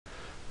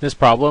In this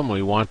problem,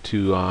 we want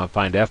to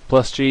find f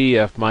plus g,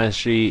 f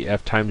minus g,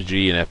 f times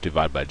g, and f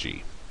divided by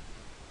g,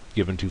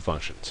 given two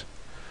functions.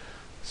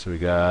 So we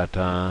got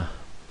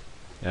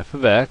f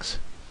of x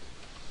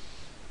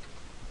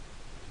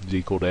is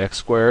equal to x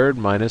squared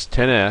minus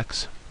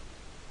 10x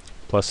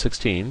plus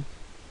 16,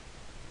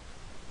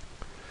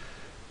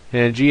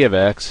 and g of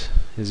x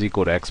is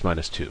equal to x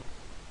minus 2.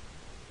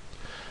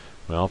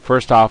 Well,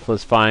 first off,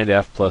 let's find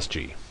f plus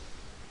g.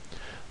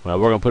 Well,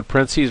 we're going to put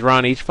parentheses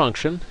around each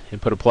function and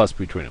put a plus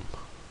between them.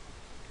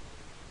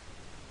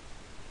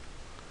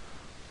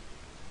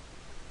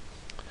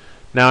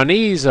 Now in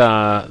these,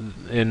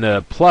 in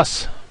the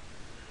plus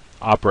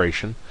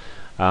operation,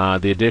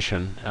 the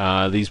addition,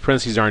 these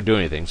parentheses aren't doing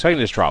anything, so I can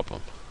just drop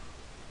them.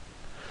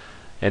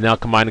 And now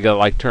combine together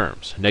like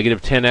terms.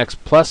 Negative 10x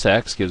plus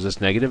x gives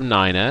us negative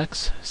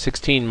 9x.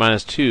 16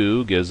 minus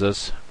 2 gives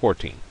us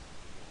 14.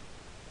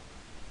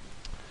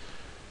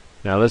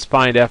 Now let's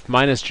find f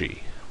minus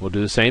g. We'll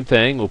do the same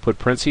thing. We'll put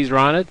parentheses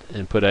around it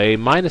and put a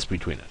minus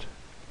between it.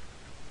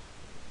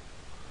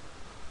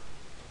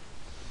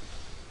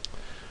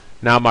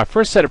 Now my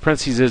first set of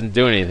parentheses isn't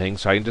doing anything,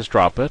 so I can just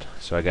drop it.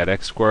 So I got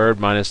x squared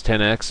minus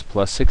 10x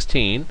plus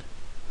 16.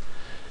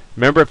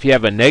 Remember, if you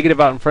have a negative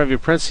out in front of your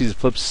parentheses, it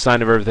flips the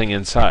sign of everything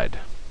inside.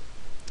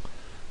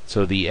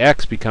 So the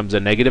x becomes a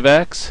negative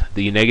x.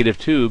 The negative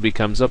 2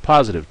 becomes a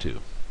positive 2.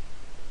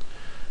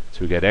 So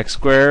we got x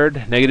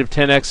squared, negative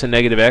 10x and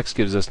negative x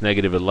gives us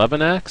negative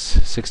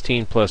 11x.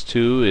 16 plus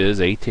 2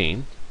 is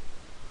 18.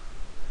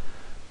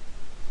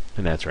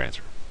 And that's our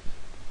answer.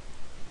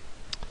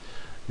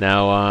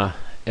 Now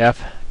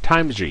f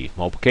times g,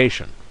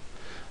 multiplication.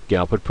 Again,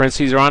 I'll put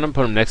parentheses around them,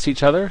 put them next to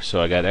each other.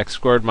 So I got x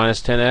squared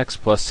minus 10x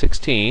plus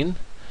 16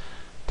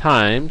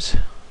 times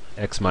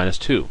x minus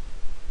 2.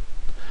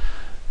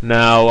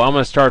 Now I'm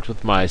going to start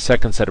with my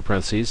second set of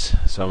parentheses.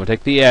 So I'm going to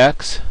take the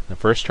x, the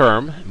first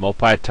term, and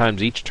multiply it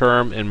times each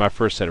term in my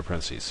first set of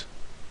parentheses.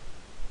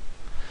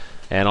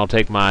 And I'll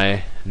take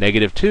my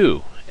negative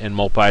 2 and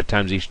multiply it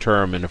times each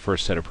term in the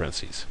first set of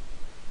parentheses.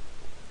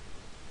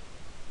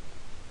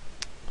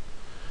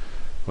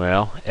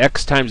 Well,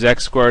 x times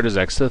x squared is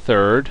x to the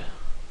third.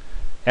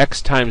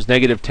 X times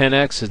negative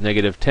 10x is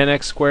negative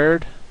 10x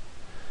squared.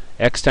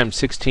 X times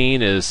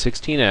 16 is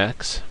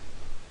 16x.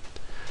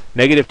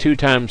 Negative 2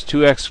 times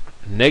 2x,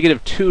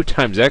 negative 2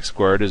 times x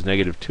squared is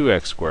negative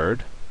 2x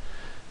squared.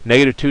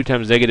 Negative 2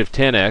 times negative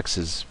 10x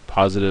is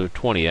positive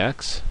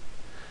 20x.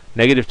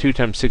 Negative 2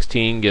 times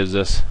 16 gives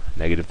us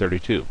negative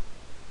 32.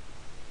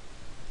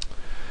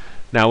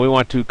 Now we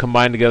want to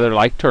combine together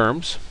like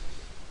terms.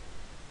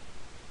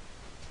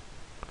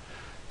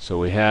 So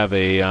we have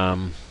a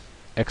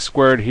x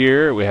squared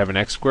here, we have an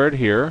x squared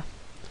here.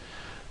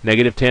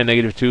 Negative 10,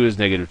 negative 2 is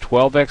negative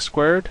 12x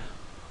squared.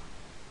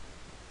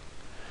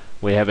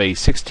 We have a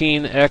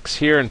 16x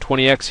here and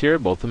 20x here.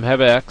 Both of them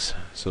have x.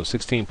 So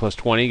 16 plus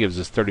 20 gives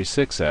us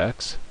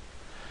 36x.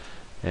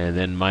 And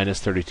then minus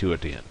 32 at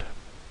the end.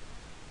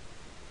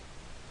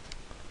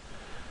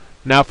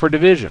 Now for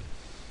division.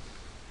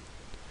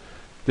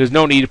 There's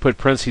no need to put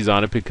parentheses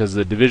on it because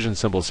the division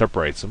symbol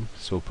separates them.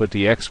 So we'll put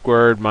the x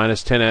squared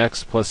minus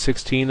 10x plus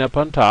 16 up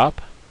on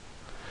top.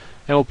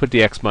 And we'll put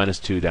the x minus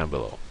 2 down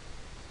below.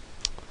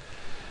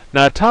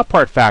 Now top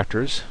part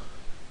factors,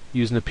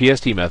 using the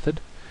PSD method.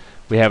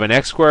 We have an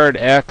x squared,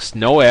 x,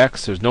 no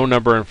x. There's no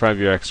number in front of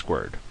your x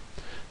squared.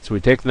 So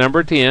we take the number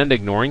at the end,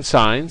 ignoring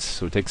signs.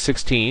 So we take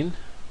 16.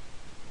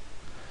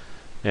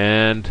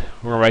 And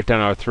we're going to write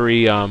down our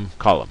three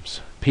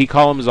columns. P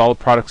column is all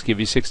the products give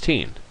you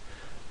 16.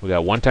 We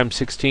got 1 times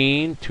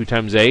 16, 2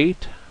 times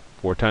 8,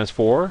 4 times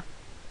 4.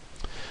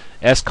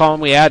 S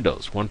column, we add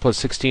those. 1 plus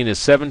 16 is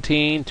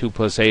 17, 2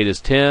 plus 8 is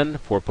 10,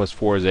 4 plus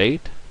 4 is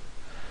 8.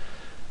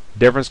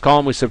 Difference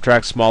column, we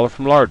subtract smaller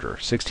from larger.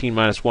 16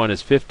 minus 1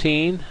 is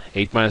 15,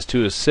 8 minus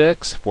 2 is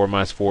 6, 4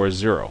 minus 4 is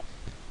 0.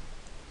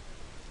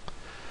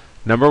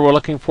 Number we're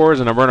looking for is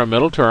a number in our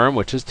middle term,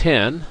 which is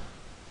 10,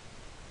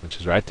 which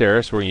is right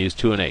there, so we're going to use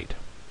 2 and 8.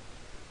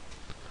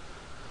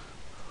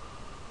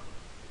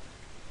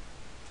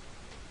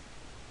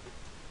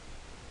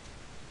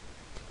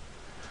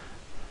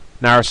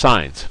 Now our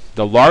signs.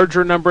 The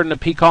larger number in the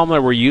P column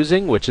that we're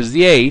using, which is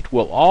the 8,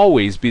 will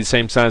always be the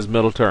same sign as the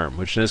middle term,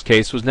 which in this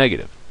case was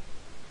negative.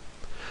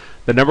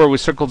 The number we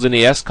circled in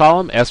the S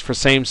column, S for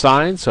same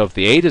sign, so if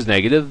the 8 is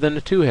negative, then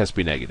the 2 has to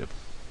be negative.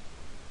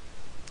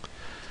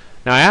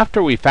 Now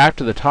after we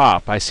factor the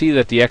top, I see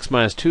that the x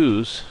minus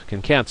 2's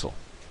can cancel.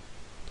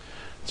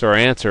 So our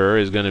answer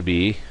is going to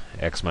be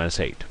x minus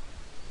 8.